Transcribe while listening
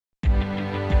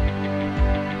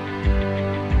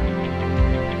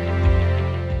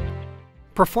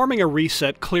Performing a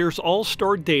reset clears all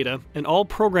stored data and all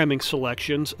programming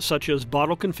selections such as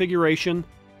bottle configuration,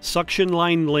 suction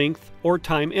line length, or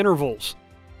time intervals.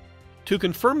 To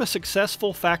confirm a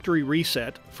successful factory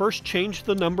reset, first change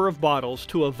the number of bottles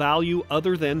to a value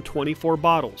other than 24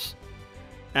 bottles.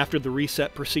 After the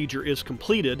reset procedure is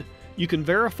completed, you can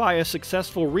verify a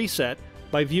successful reset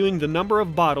by viewing the number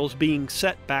of bottles being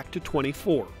set back to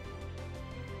 24.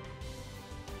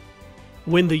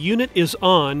 When the unit is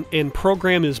on and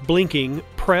program is blinking,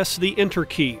 press the Enter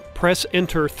key. Press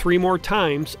Enter 3 more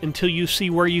times until you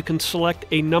see where you can select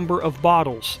a number of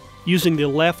bottles. Using the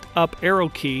left up arrow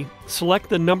key, select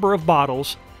the number of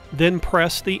bottles, then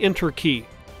press the Enter key.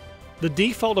 The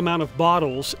default amount of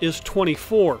bottles is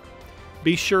 24.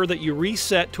 Be sure that you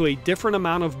reset to a different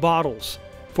amount of bottles.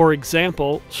 For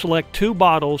example, select 2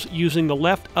 bottles using the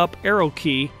left up arrow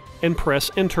key and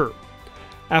press Enter.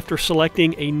 After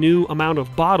selecting a new amount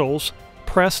of bottles,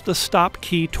 press the Stop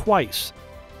key twice.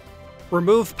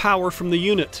 Remove power from the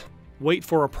unit. Wait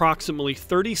for approximately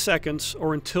 30 seconds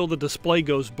or until the display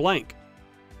goes blank.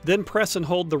 Then press and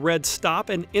hold the red Stop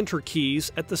and Enter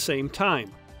keys at the same time.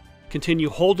 Continue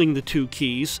holding the 2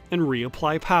 keys and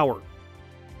reapply power.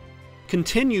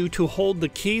 Continue to hold the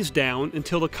keys down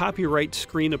until the copyright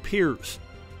screen appears.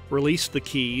 Release the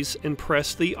keys and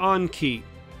press the On key.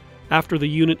 After the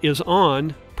unit is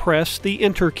on, press the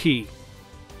Enter key.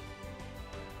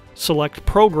 Select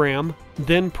Program,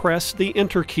 then press the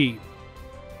Enter key.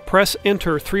 Press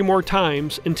Enter 3 more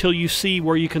times until you see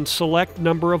where you can select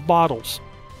number of bottles.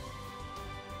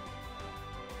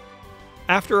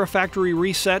 After a factory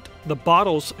reset, the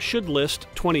bottles should list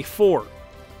 24.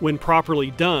 When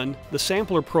properly done, the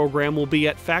sampler program will be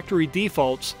at factory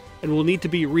defaults and will need to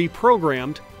be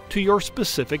reprogrammed to your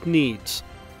specific needs.